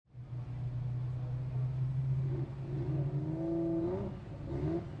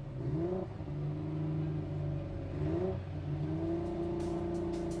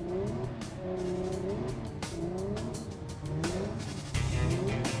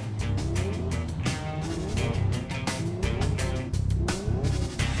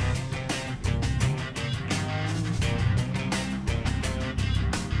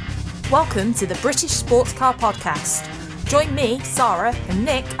Welcome to the British Sports Car Podcast. Join me, Sarah, and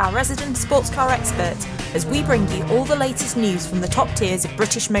Nick, our resident sports car expert, as we bring you all the latest news from the top tiers of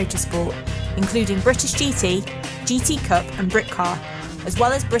British motorsport, including British GT, GT Cup and Britcar, as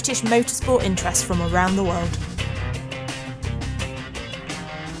well as British motorsport interests from around the world.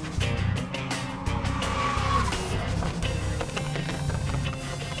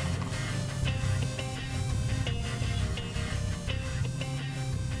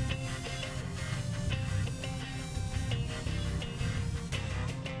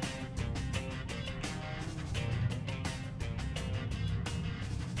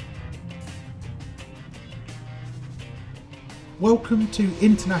 Welcome to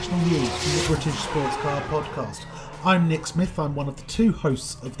International News from the British Sports Car Podcast. I'm Nick Smith, I'm one of the two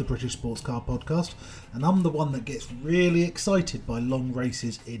hosts of the British Sports Car Podcast, and I'm the one that gets really excited by long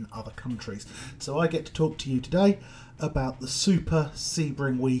races in other countries. So I get to talk to you today about the Super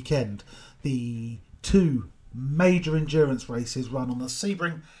Sebring weekend, the two major endurance races run on the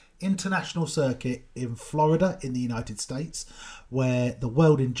Sebring International Circuit in Florida in the United States, where the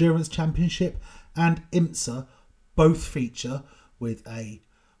World Endurance Championship and IMSA both feature, with a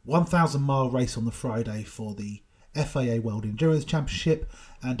 1,000 mile race on the Friday for the FIA World Endurance Championship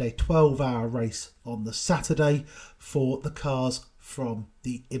and a 12-hour race on the Saturday for the cars from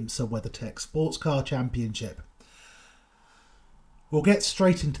the IMSA WeatherTech Sports Car Championship. We'll get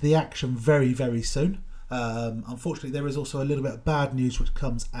straight into the action very, very soon. Unfortunately, there is also a little bit of bad news which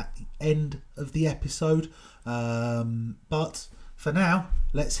comes at the end of the episode. But for now,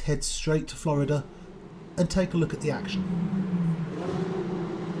 let's head straight to Florida and take a look at the action.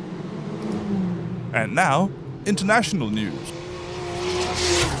 And now, international news.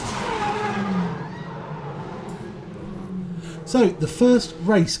 So, the first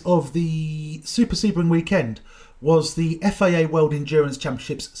race of the Super Sebring weekend was the FIA World Endurance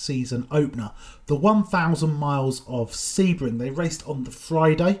Championships season opener. The 1,000 miles of Sebring. They raced on the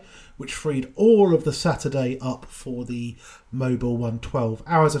Friday, which freed all of the Saturday up for the Mobile 112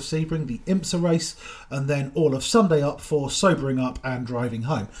 Hours of Sebring, the IMSA race, and then all of Sunday up for Sobering Up and Driving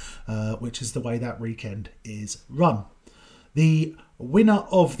Home, which is the way that weekend is run. The winner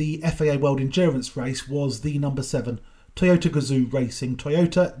of the FIA World Endurance race was the number 7 Toyota Gazoo Racing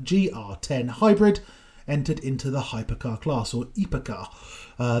Toyota GR10 Hybrid, entered into the hypercar class, or hypercar.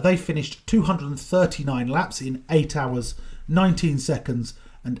 They finished 239 laps in 8 hours, 19 seconds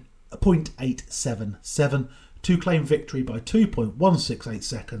and 0.877 to claim victory by 2.168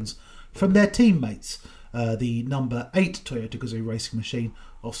 seconds from their teammates, the number 8 Toyota Gazoo Racing Machine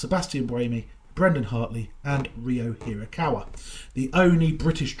of Sebastian Buemi, Brendan Hartley and Ryo Hirakawa. The only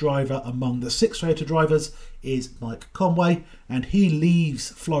British driver among the 6 Toyota drivers is Mike Conway, and he leaves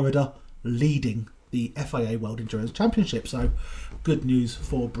Florida leading the FIA World Endurance Championship, so good news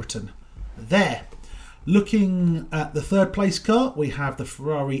for Britain there. Looking at the third place car, we have the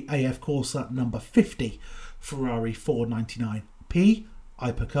Ferrari AF Corsa number 50 Ferrari 499P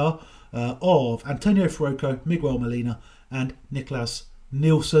hypercar of Antonio Fuoco, Miguel Molina and Niklas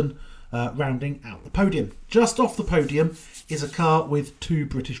Nielsen, rounding out the podium. Just off the podium is a car with 2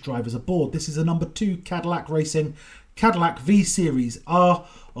 British drivers aboard. This is a number 2 Cadillac Racing Cadillac V Series R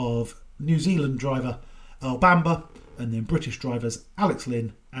of New Zealand driver Earl Bamber, and then British drivers Alex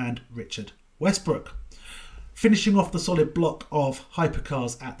Lynn and Richard Westbrook. Finishing off the solid block of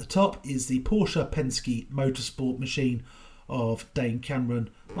hypercars at the top is the Porsche Penske Motorsport Machine of Dane Cameron,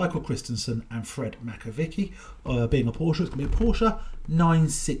 Michael Christensen and Fred Makovicky. Being a Porsche, it's going to be a Porsche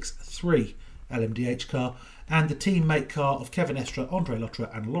 963 LMDH car, and the teammate car of Kevin Estre, Andre Lotterer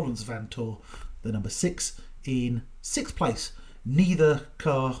and Lawrence Van Tor, the number 6, in 6th place. Neither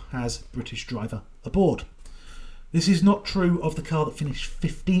car has British driver aboard. This is not true of the car that finished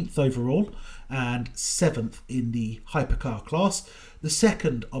 15th overall and 7th in the hypercar class, the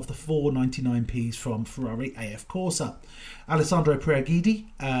second of the 499Ps from Ferrari AF Corsa. Alessandro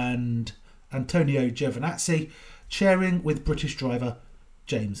Pierguidi and Antonio Giovinazzi sharing with British driver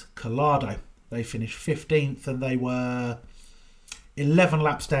James Collado. They finished 15th and they were 11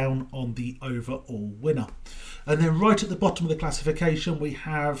 laps down on the overall winner. And then right at the bottom of the classification we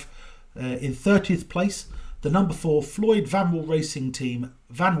have in 30th place the number 4 Floyd Vanwall Racing Team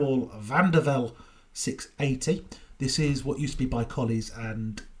Vanwall Vandervelde 680. This is what used to be by Collies,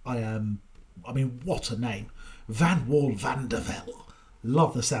 and what a name. Vanwall Vandervelde.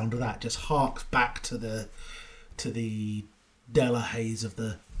 Love the sound of that. Just harks back to the Della Hayes of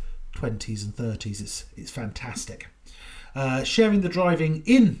the 20s and 30s. It's fantastic. Sharing the driving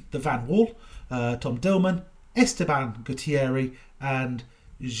in the Vanwall, Tom Dillman, Esteban Gutierrez and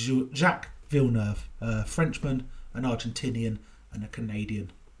Jacques Villeneuve, a Frenchman, an Argentinian and a Canadian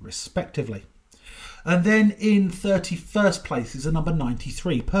respectively. And then in 31st place is a number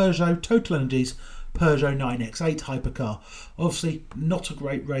 93 Peugeot Total Energies Peugeot 9X8 hypercar. Obviously not a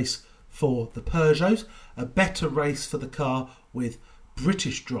great race for the Peugeot, a better race for the car with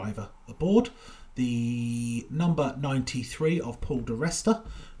British driver aboard. The number 93 of Paul de Resta,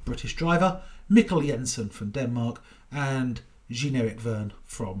 British driver, Mikkel Jensen from Denmark, and Jean-Eric Verne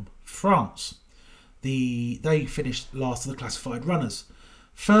from France. They finished last of the classified runners.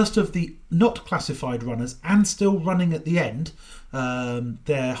 First of the not classified runners, and still running at the end,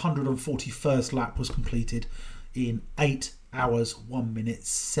 their 141st lap was completed in 8 hours, 1 minute,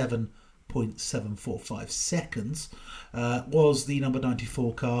 7.745 seconds, was the number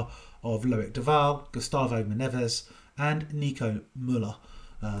 94 car of Loic Duval, Gustavo Meneves, and Nico Müller,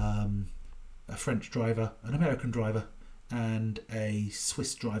 a French driver, an American driver, and a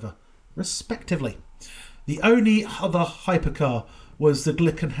Swiss driver, respectively. The only other hypercar was the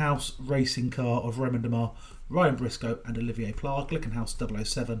Glickenhaus racing car of Romain Demar, Ryan Briscoe and Olivier Pla, Glickenhaus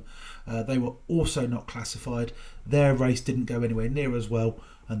 007. They were also not classified. Their race didn't go anywhere near as well,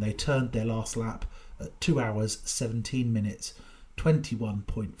 and they turned their last lap at 2 hours, 17 minutes,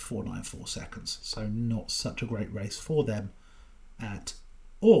 21.494 seconds. So not such a great race for them at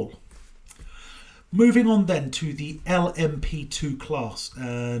all. Moving on then to the LMP2 class,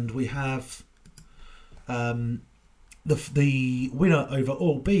 and we have the winner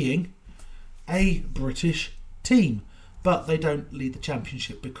overall being a British team, but they don't lead the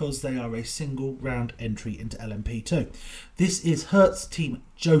championship because they are a single round entry into LMP2. This is Hertz Team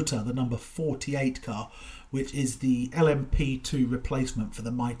Jota, the number 48 car, which is the LMP2 replacement for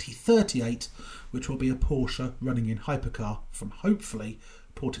the mighty 38, which will be a Porsche running in hypercar from hopefully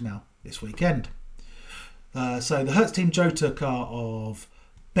Portimao this weekend. So the Hertz Team Jota car of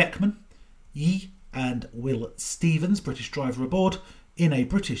Beckman, Yi and Will Stevens, British driver aboard, in a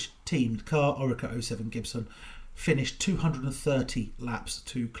British teamed car, Orica 07 Gibson, finished 230 laps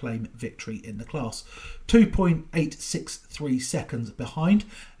to claim victory in the class. 2.863 seconds behind,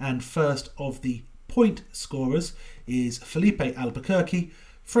 and first of the point scorers is Felipe Albuquerque,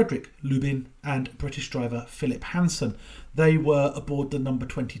 Frederick Lubin and British driver Philip Hansen. They were aboard the number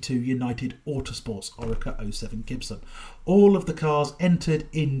 22 United Autosports Orica 07 Gibson. All of the cars entered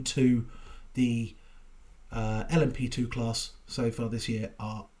into the LMP2 class so far this year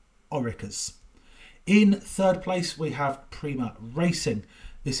are Oricas. In third place we have Prima Racing.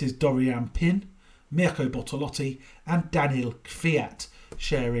 This is Dorian Pin, Mirko Bortolotti and Daniel Kvyat,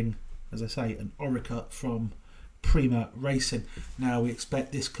 sharing, as I say, an Orica from Prima Racing. Now we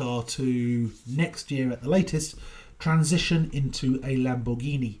expect this car to, next year at the latest, transition into a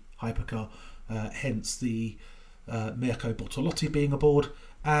Lamborghini hypercar, hence the Mirko Bortolotti being aboard,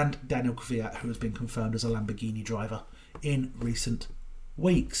 and Daniel Kvyat, who has been confirmed as a Lamborghini driver in recent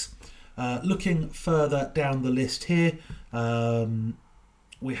weeks. Looking further down the list here,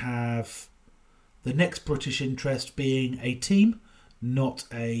 we have the next British interest being a team, not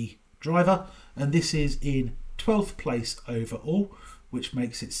a driver, and this is in 12th place overall, which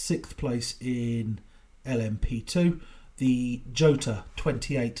makes it 6th place in LMP2. The Jota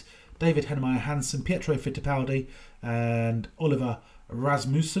 28, David Hennemeyer Hansen, Pietro Fittipaldi and Oliver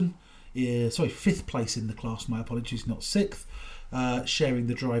Rasmussen, 5th place in the class, my apologies, not 6th, sharing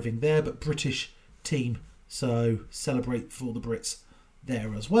the driving there, but British team, so celebrate for the Brits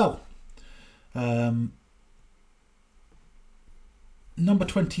there as well. Number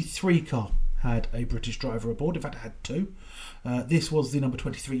 23 car had a British driver aboard, in fact it had two. This was the number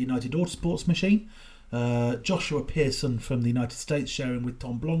 23 United Autosports machine. Joshua Pearson from the United States sharing with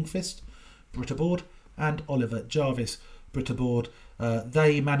Tom Blomqvist, Brit aboard, and Oliver Jarvis, Brit aboard.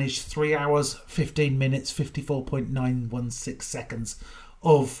 They managed 3 hours, 15 minutes, 54.916 seconds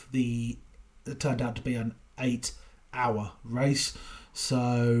of it turned out to be an 8-hour race.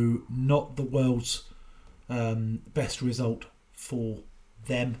 So not the world's best result for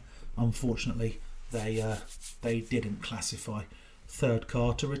them. Unfortunately, they didn't classify. Third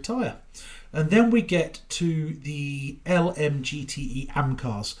car to retire. And then we get to the LMGTE AM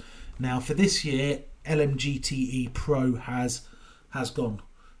cars. Now for this year, LMGTE Pro has gone.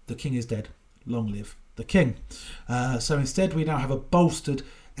 The king is dead. Long live the king. So instead we now have a bolstered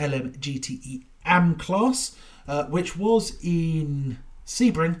LMGTE AM class, which was in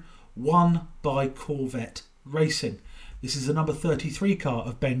Sebring, won by Corvette Racing. This is the number 33 car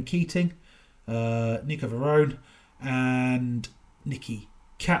of Ben Keating, Nico Verone and Nicky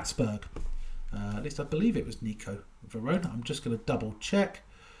Katzberg. At least I believe it was Nico Verone. I'm just going to double check.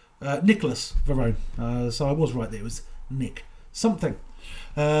 Nicholas Verone. So I was right there. It was Nick something.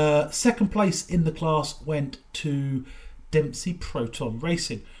 Second place in the class went to Dempsey Proton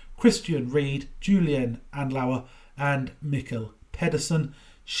Racing. Christian Reed, Julian Andlauer and Mikkel Pedersen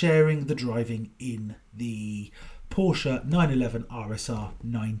sharing the driving in the Porsche 911 RSR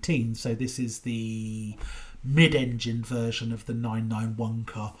 19. So this is the mid-engine version of the 991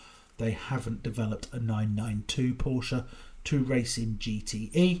 car. They haven't developed a 992 Porsche to race in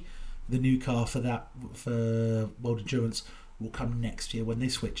GTE. The new car for World Endurance will come next year when they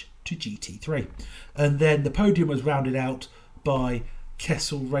switch to GT3. And then the podium was rounded out by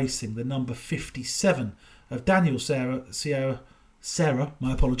Kessel Racing, the number 57 of Daniel Sarah,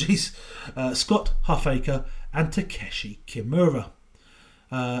 my apologies, Scott Huffaker and Takeshi Kimura.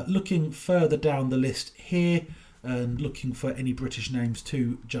 Looking further down the list here and looking for any British names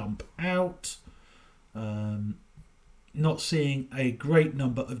to jump out. Not seeing a great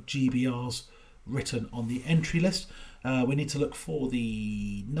number of GBRs written on the entry list. We need to look for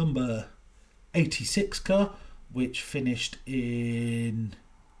the number 86 car, which finished in...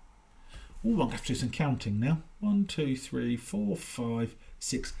 I'm going to have to do some counting now. 1, 2, 3, 4, 5,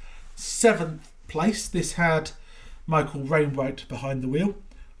 6, 7th place. This had Michael Rainwright behind the wheel,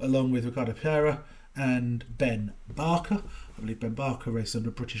 along with Ricardo Pereira and Ben Barker. I believe Ben Barker raced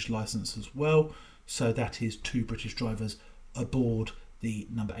under British licence as well. So that is 2 British drivers aboard the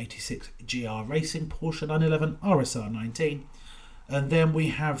number 86 GR Racing Porsche 911 RSR 19. And then we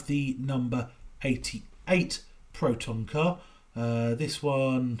have the number 88 Proton car. This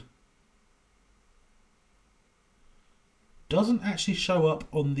one doesn't actually show up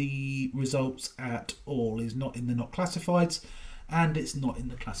on the results at all. Is not in the not classifieds, and it's not in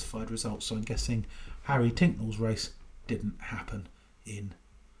the classified results. So I'm guessing Harry Tinknell's race didn't happen in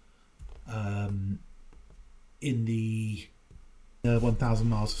the 1,000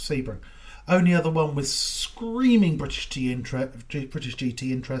 miles of Sebring. Only other one with screaming British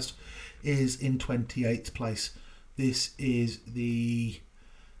GT interest is in 28th place. This is the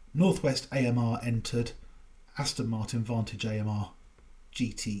Northwest AMR entered Aston Martin Vantage AMR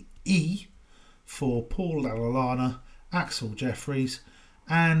GTE for Paul Lalana, Axel Jeffries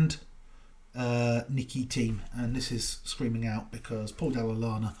and Nicky Team. And this is screaming out because Paul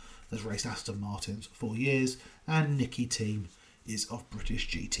Lalana has raced Aston Martins for 4 years and Nicky Team is of British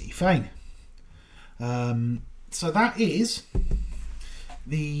GT fame. So that is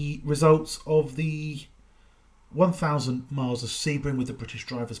the results of the 1,000 miles of Sebring with the British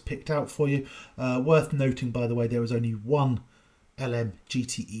drivers picked out for you. Worth noting, by the way, there was only one LM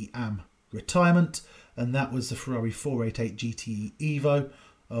GTE AM retirement, and that was the Ferrari 488 GTE Evo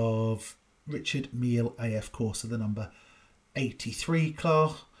of Richard Mille AF Corsa, the number 83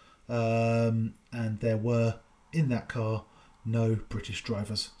 car. And there were, in that car, no British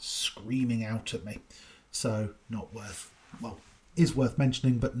drivers screaming out at me. So is worth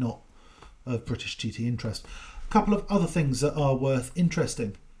mentioning, but not of British GT interest. A couple of other things that are worth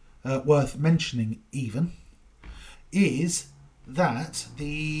mentioning even, is that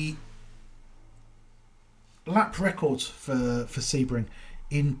the lap records for Sebring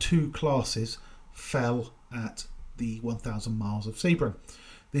in 2 classes fell at the 1,000 miles of Sebring.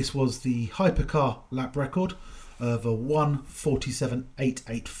 This was the hypercar lap record of a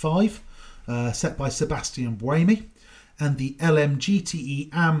 1:47.885 set by Sebastian Buemi, and the LMGTE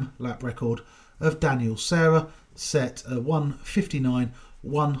AM lap record of Daniel Sarah set a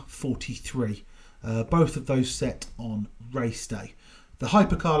 1:59.143. Both of those set on race day. The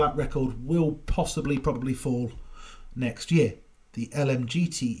hypercar lap record will probably fall next year. The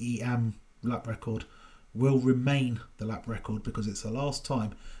LMGTE AM lap record will remain the lap record because it's the last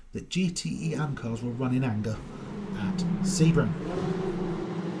time that GTE AM cars will run in anger at Sebring.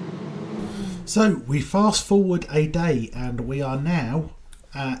 So we fast forward a day and we are now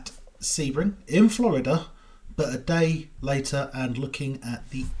at Sebring in Florida, but a day later, and looking at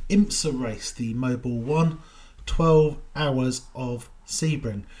the IMSA race, the Mobile 1 12 Hours of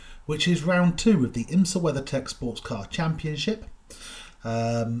Sebring, which is round 2 of the IMSA WeatherTech Sports Car Championship.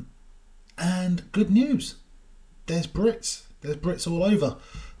 And good news, there's Brits all over,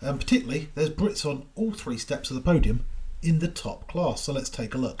 and particularly there's Brits on all 3 steps of the podium in the top class. So let's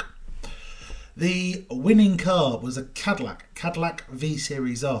take a look. The winning car was a Cadillac V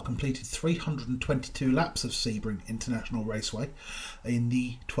Series R, completed 322 laps of Sebring International Raceway in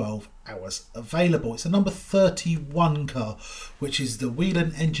the 12 hours available. It's a number 31 car, which is the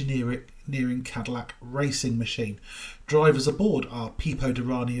Whelen Engineering Cadillac racing machine. Drivers aboard are Pipo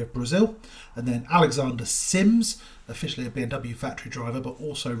Derani of Brazil, and then Alexander Sims, officially a BMW factory driver, but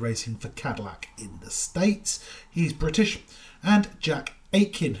also racing for Cadillac in the States. He's British. And Jack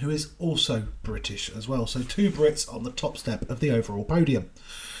Aitken, who is also British as well. So 2 Brits on the top step of the overall podium.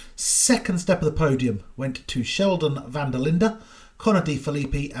 Second step of the podium went to Sheldon van der Linde, Connor De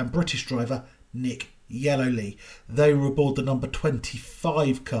Filippi and British driver Nick Yellowlee. They were aboard the number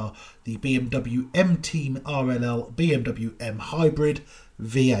 25 car, the BMW M Team RLL BMW M Hybrid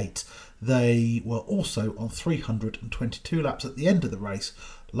V8. They were also on 322 laps at the end of the race,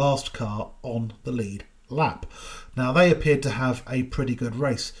 last car on the lead lap. Now they appeared to have a pretty good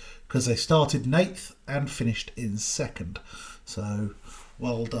race because they started in 8th and finished in 2nd. So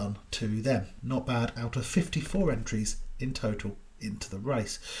well done to them. Not bad out of 54 entries in total into the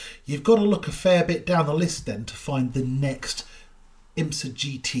race. You've got to look a fair bit down the list then to find the next IMSA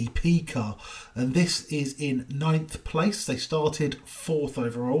GTP car, and this is in 9th place. They started 4th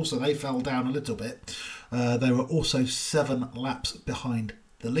overall, so they fell down a little bit. They were also 7 laps behind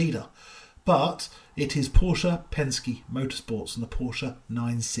the leader, but it is Porsche Penske Motorsports and the Porsche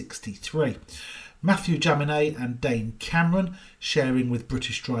 963. Matthew Jaminet and Dane Cameron sharing with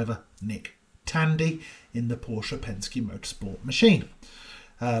British driver Nick Tandy in the Porsche Penske Motorsport machine.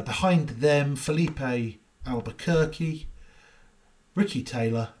 Behind them, Felipe Albuquerque, Ricky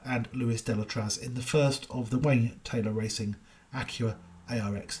Taylor and Luis Delatraz in the first of the Wayne Taylor Racing Acura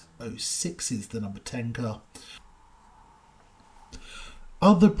ARX 06s, the number 10 car.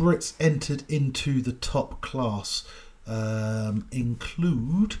 Other Brits entered into the top class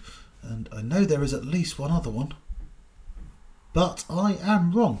include, and I know there is at least one other one, but I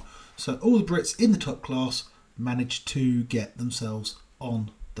am wrong. So all the Brits in the top class managed to get themselves on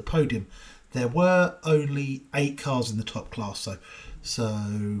the podium. There were only 8 cars in the top class,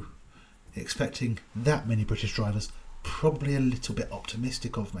 so expecting that many British drivers, probably a little bit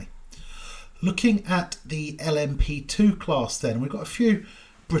optimistic of me. Looking at the LMP2 class then, we've got a few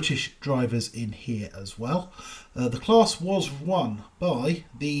British drivers in here as well. The class was won by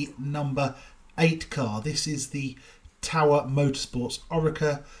the number 8 car. This is the Tower Motorsports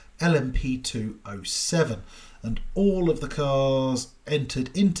Orica LMP2 07, and all of the cars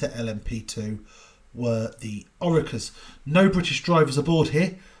entered into LMP2 were the Oricas. No British drivers aboard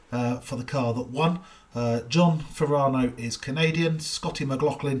here for the car that won. John Ferrano is Canadian, Scotty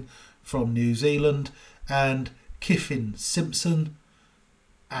McLaughlin from New Zealand, and Kiffin Simpson.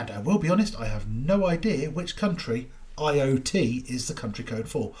 And I will be honest, I have no idea which country IOT is the country code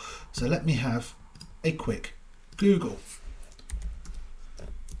for. So let me have a quick Google.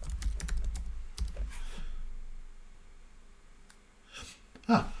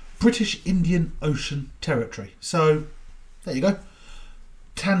 British Indian Ocean Territory. So there you go.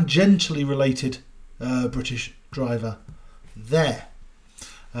 Tangentially related British driver there.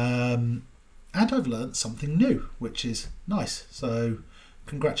 And I've learnt something new, which is nice. So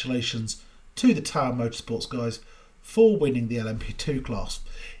congratulations to the Tower Motorsports guys for winning the LMP2 class.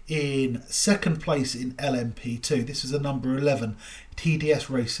 In second place in LMP2, this is a number 11 TDS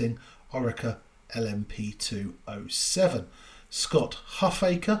Racing Orica LMP2 07. Scott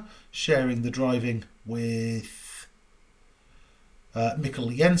Huffaker sharing the driving with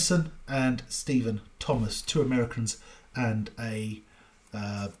Mikkel Jensen and Stephen Thomas, 2 Americans and a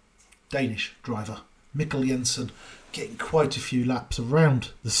Danish driver. Mikkel Jensen getting quite a few laps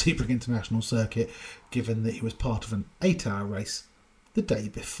around the Sebring International Circuit, given that he was part of an 8-hour race the day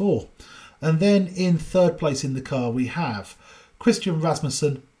before. And then in third place in the car we have Christian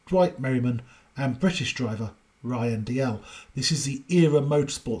Rasmussen, Dwight Merriman and British driver Ryan DL. This is the Era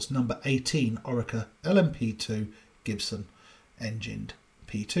Motorsports number 18 Orica LMP2 Gibson engined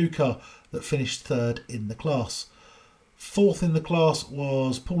P2 car that finished third in the class. Fourth in the class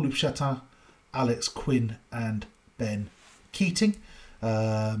was Paul Lupchatin, Alex Quinn and Ben Keating.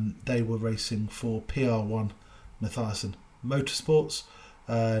 They were racing for PR1 Mathiasen Motorsports,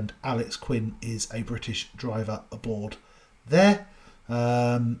 and Alex Quinn is a British driver aboard there.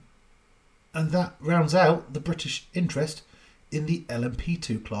 And that rounds out the British interest in the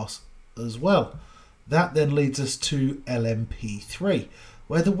LMP2 class as well. That then leads us to LMP3,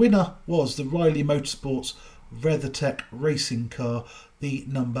 where the winner was the Riley Motorsports WeatherTech racing car, the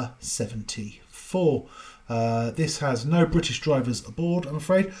number 74. This has no British drivers aboard, I'm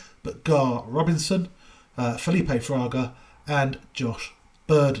afraid, but Gar Robinson, Felipe Fraga and Josh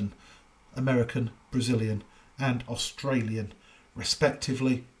Burden, American, Brazilian and Australian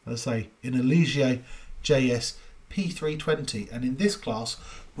respectively. As I say, in a Ligier JS P320, and in this class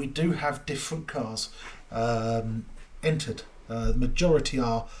we do have different cars entered. The majority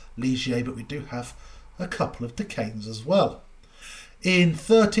are Ligier, but we do have a couple of Decanes as well. In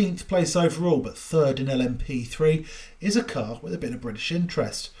 13th place overall, but third in LMP3, is a car with a bit of British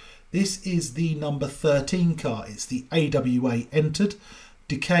interest. This is the number 13 car. It's the AWA entered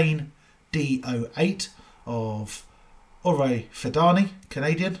Decane D08 of Ore Fedani,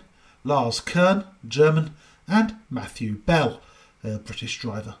 Canadian, Lars Kern, German, and Matthew Bell, a British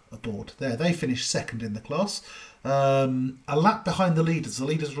driver, aboard there. They finished second in the class. A lap behind the leaders. The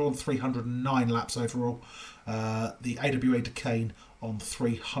leaders were on 309 laps overall. The AWA Duquesne on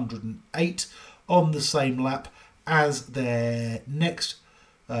 308 on the same lap as their next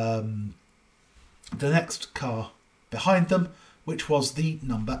the next car behind them, which was the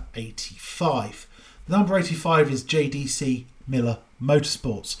number 85. The number 85 is JDC Miller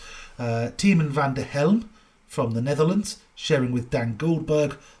Motorsports. Tiemann van der Helm from the Netherlands, sharing with Dan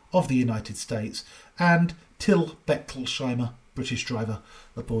Goldberg of the United States, and Till Bechtelsheimer, British driver,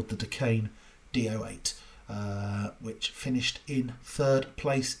 aboard the Duquesne D08, which finished in third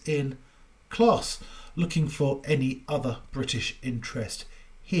place in class. Looking for any other British interest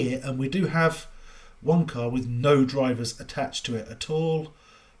here, and we do have one car with no drivers attached to it at all.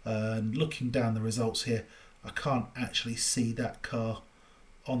 And looking down the results here, I can't actually see that car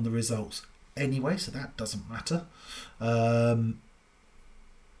on the results anyway, so that doesn't matter.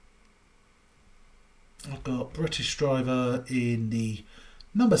 I've got British driver in the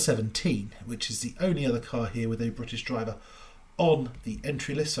number 17, which is the only other car here with a British driver on the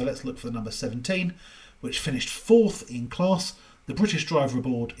entry list. So let's look for the number 17, which finished fourth in class. The British driver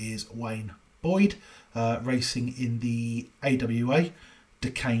aboard is Wayne Boyd, racing in the AWA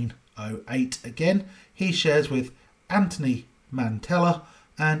Duquesne 08 again. He shares with Anthony Mantella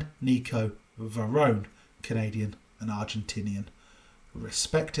and Nico Varone, Canadian and Argentinian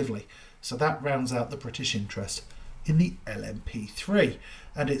respectively. So that rounds out the British interest in the LMP3,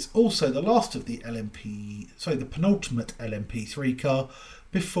 and it's also the last of the the penultimate LMP3 car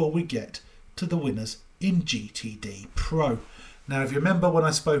before we get to the winners in GTD Pro. Now, if you remember when I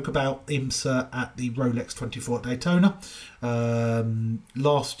spoke about IMSA at the Rolex 24 at Daytona,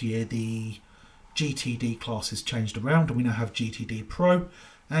 last year the GTD classes changed around and we now have GTD Pro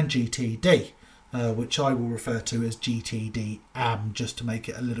and GTD, which I will refer to as GTD AM just to make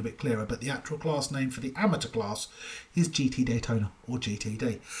it a little bit clearer, but the actual class name for the amateur class is GT Daytona or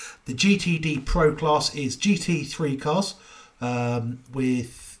GTD. The GTD Pro class is GT3 cars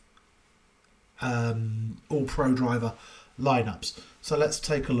with all pro driver lineups. So let's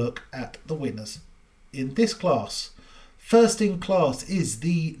take a look at the winners in this class. First in class is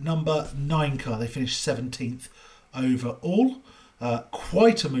the number 9 car. They finished 17th overall.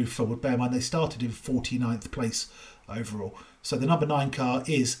 Quite a move forward. Bear in mind they started in 49th place overall. So the number 9 car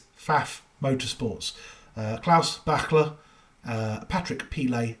is Pfaff Motorsports. Klaus Bachler, Patrick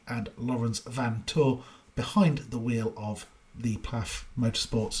Pilet and Lawrence Van Tour behind the wheel of the Pfaff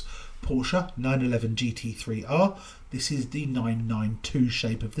Motorsports Porsche 911 GT3R. This is the 992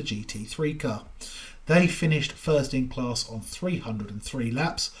 shape of the GT3 car. They finished first in class on 303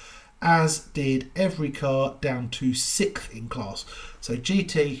 laps, as did every car down to 6th in class. So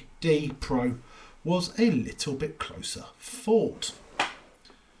GTD Pro was a little bit closer fought.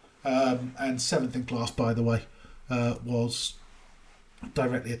 And 7th in class, by the way, was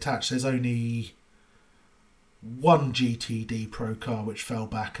directly attached. There's only one GTD Pro car which fell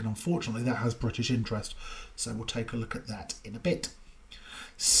back, and unfortunately that has British interest, so we'll take a look at that in a bit.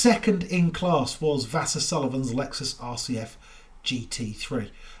 Second in class was Vassar Sullivan's Lexus RCF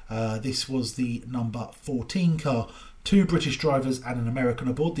GT3. This was the number 14 car. 2 British drivers and an American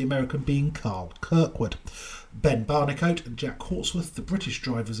aboard, the American being Carl Kirkwood. Ben Barnicoat and Jack Hawksworth, the British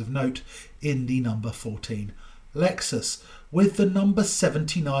drivers of note, in the number 14 Lexus, with the number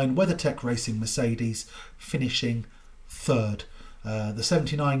 79 WeatherTech Racing Mercedes finishing third. The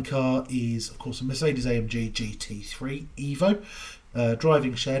 79 car is, of course, a Mercedes AMG GT3 Evo,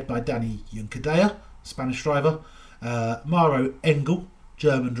 driving shared by Danny Juncadella, Spanish driver, Maro Engel,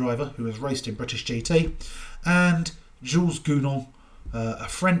 German driver who has raced in British GT, and Jules Gounon, a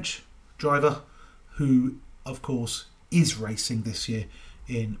French driver who, of course, is racing this year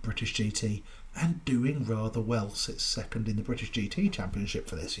in British GT and doing rather well. Sits second in the British GT Championship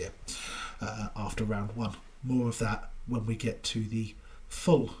for this year after round 1. More of that when we get to the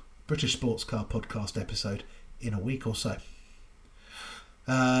full British Sports Car podcast episode in a week or so.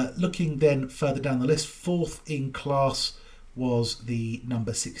 Looking then further down the list, 4th in class was the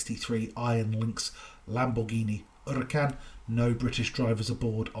number 63 Iron Lynx Lamborghini Huracan. No British drivers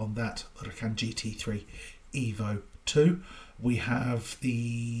aboard on that Huracan GT3 Evo 2. We have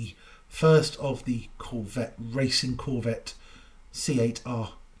the first of the Corvette Racing Corvette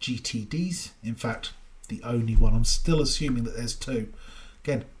C8R GTDs. In fact, the only one. I'm still assuming that there's 2.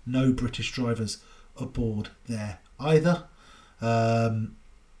 Again, no British drivers aboard there either.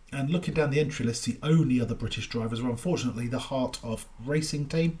 And looking down the entry list, the only other British drivers were unfortunately the Heart of Racing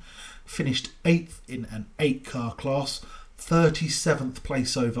team. Finished 8th in an 8-car class. 37th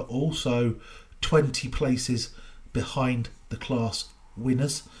place overall, so 20 places behind the class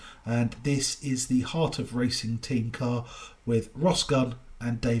winners. And this is the Heart of Racing team car with Ross Gunn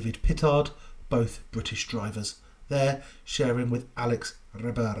and David Pittard, both British drivers there, sharing with Alex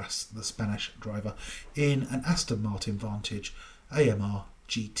Riberas, the Spanish driver, in an Aston Martin Vantage AMR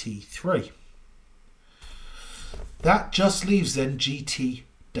GT3. That just leaves then GT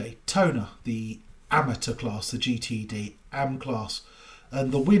Daytona, the amateur class, the GTD AM class.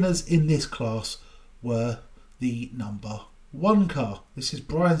 And the winners in this class were the number 1 car. This is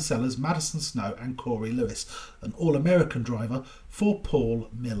Brian Sellers, Madison Snow and Corey Lewis, an All-American driver for Paul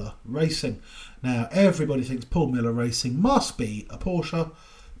Miller Racing. Now, everybody thinks Paul Miller Racing must be a Porsche,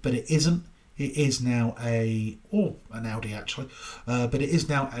 but it isn't. It is now an Audi actually, but it is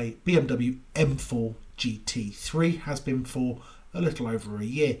now a BMW M4 GT3, has been for a little over a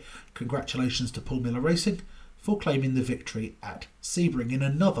year. Congratulations to Paul Miller Racing for claiming the victory at Sebring in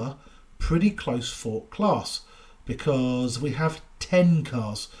another pretty close fought class, because we have 10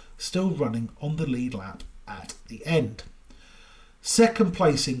 cars still running on the lead lap at the end. Second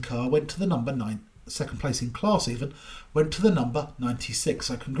placing car went to the number 9. Second placing class even went to the number 96.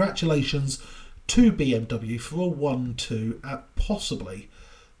 So congratulations to BMW for a 1-2 at possibly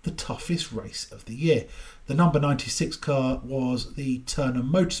the toughest race of the year. The number 96 car was the Turner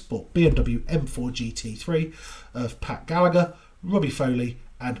Motorsport BMW M4 GT3 of Pat Gallagher, Robbie Foley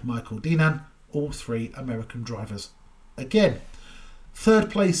and Michael Dinan, all 3 American drivers. Again, third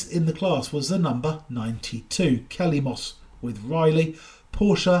place in the class was the number 92, Kelly Moss with Riley,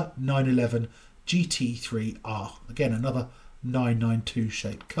 Porsche 911 GT3R. Again, another 992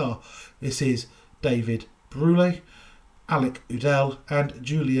 shaped car. This is David Brule, Alec Udell and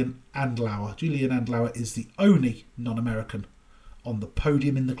Julian Andlauer. Julian Andlauer is the only non-American on the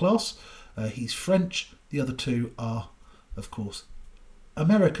podium in the class. He's French. The other 2 are, of course,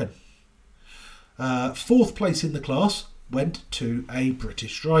 American. Fourth place in the class went to a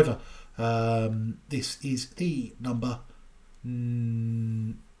British driver. This is the number...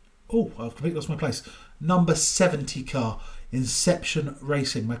 I've completely lost my place. Number 70 car, Inception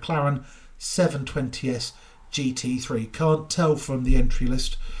Racing, McLaren 720S GT3. Can't tell from the entry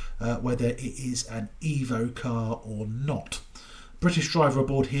list whether it is an Evo car or not. British driver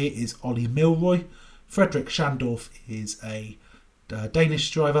aboard here is Ollie Milroy. Frederick Schandorf is a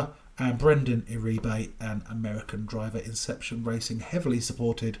Danish driver, and Brendan Iribe, an American driver. Inception Racing, heavily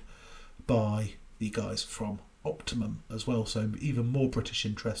supported by the guys from Optimum as well, so even more British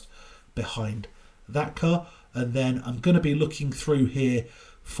interest behind that car. And then I'm going to be looking through here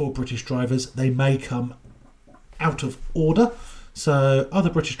for British drivers. They may come out of order. So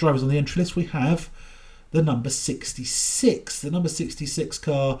other British drivers on the entry list, we have the number 66. The number 66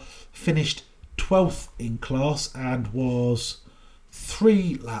 car finished 12th in class and was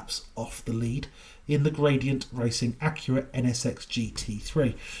 3 laps off the lead in the Gradient Racing Acura NSX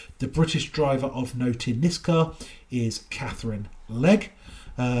GT3. The British driver of note in this car is Catherine Legg,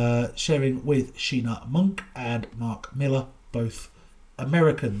 sharing with Sheena Monk and Mark Miller, both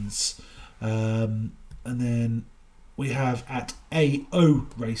Americans. And then we have at AO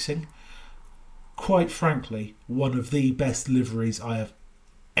Racing, quite frankly, one of the best liveries I have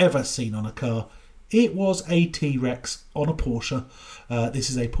ever seen on a car. It was a T-Rex on a Porsche. This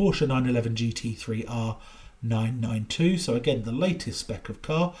is a Porsche 911 GT3R 992. So again, the latest spec of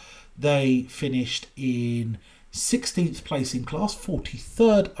car. They finished in 16th place in class,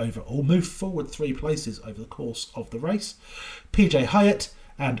 43rd overall, moved forward 3 places over the course of the race. PJ Hyatt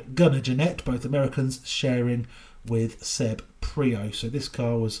and Gunnar Jeanette, both Americans, sharing with Seb Prio. So this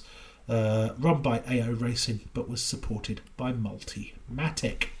car was run by AO Racing, but was supported by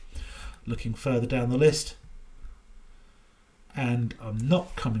Multimatic. Looking further down the list, and I'm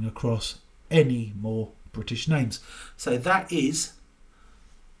not coming across any more British names. So that is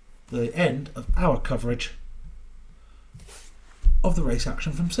the end of our coverage of the race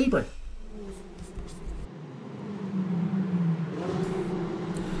action from Sebring.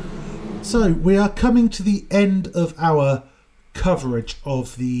 So we are coming to the end of our coverage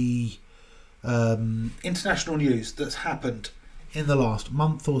of the international news that's happened in the last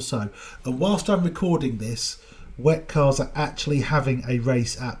month or so. And whilst I'm recording this, WEC cars are actually having a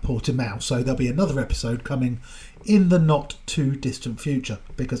race at Portimao, so there'll be another episode coming in the not too distant future,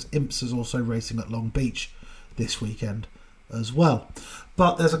 because IMSA is also racing at Long Beach this weekend as well.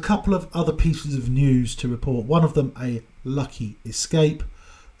 But there's a couple of other pieces of news to report. One of them a lucky escape,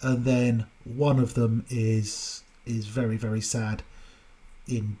 and then one of them is very, very sad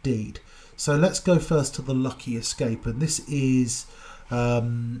indeed. So let's go first to the lucky escape, and this is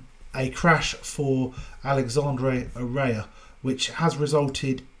a crash for Alexandre Araya, which has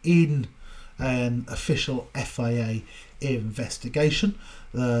resulted in an official FIA investigation.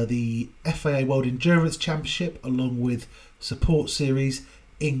 The FIA World Endurance Championship, along with support series,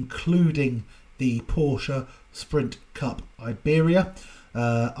 including the Porsche Sprint Cup Iberia,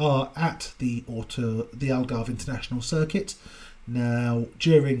 are at the Algarve International Circuit. Now,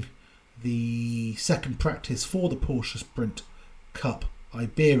 during the second practice for the Porsche Sprint Cup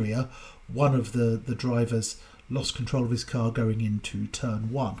Iberia, one of the drivers lost control of his car going into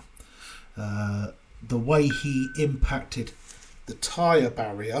turn 1. The way he impacted the tyre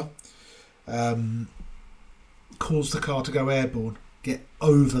barrier caused the car to go airborne, get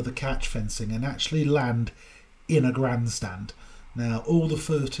over the catch fencing and actually land in a grandstand. Now, all the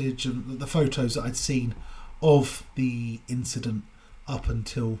footage and the photos that I'd seen of the incident up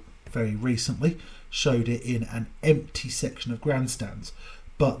until very recently showed it in an empty section of grandstands,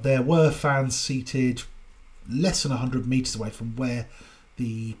 but there were fans seated less than 100 metres away from where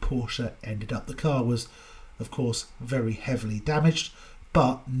the Porsche ended up. The car was, of course, very heavily damaged,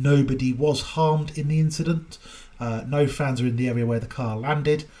 but nobody was harmed in the incident. No fans were in the area where the car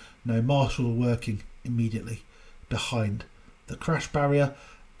landed. No marshals were working immediately behind the crash barrier,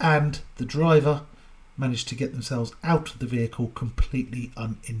 and the driver managed to get themselves out of the vehicle completely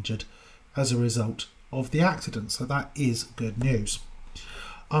uninjured as a result of the accident. So that is good news.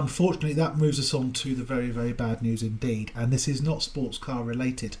 Unfortunately, that moves us on to the very, very bad news indeed. And this is not sports car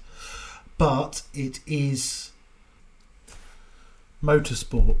related, but it is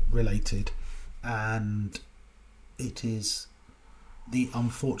motorsport related, and it is the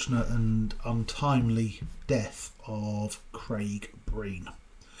unfortunate and untimely death of Craig Breen.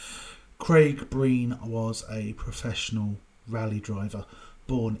 Craig Breen was a professional rally driver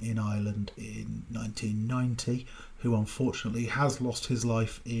born in Ireland in 1990, who unfortunately has lost his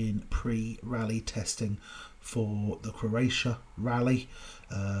life in pre-rally testing for the Croatia Rally,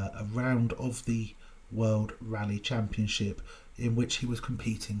 a round of the World Rally Championship in which he was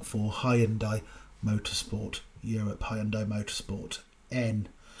competing for Hyundai Motorsport Europe, Hyundai Motorsport N.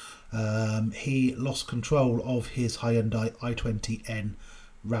 He lost control of his Hyundai i20N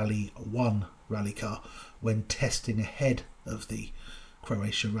Rally 1 rally car when testing ahead of the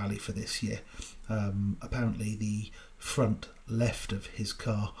Croatia Rally for this year. Apparently the front left of his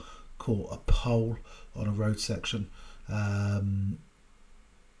car caught a pole on a road section on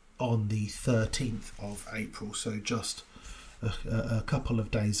the 13th of April, so just a couple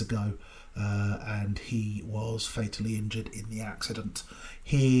of days ago, and he was fatally injured in the accident.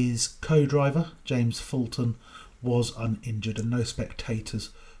 His co-driver, James Fulton, was uninjured, and no spectators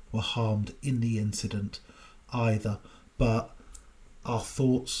were harmed in the incident either. But our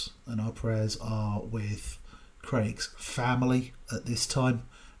thoughts and our prayers are with Craig's family at this time,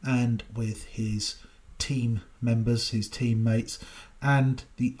 and with his team members, his teammates, and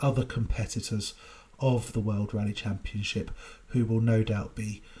the other competitors of the World Rally Championship, who will no doubt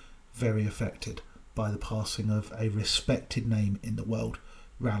be very affected by the passing of a respected name in the World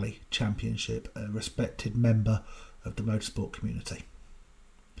Rally Championship, a respected member of the motorsport community.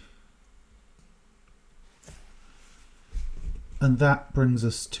 And that brings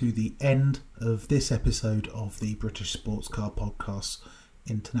us to the end of this episode of the British Sports Car Podcast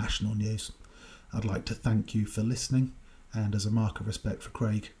International News. I'd like to thank you for listening, and as a mark of respect for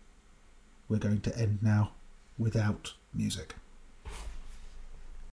Craig, we're going to end now without music.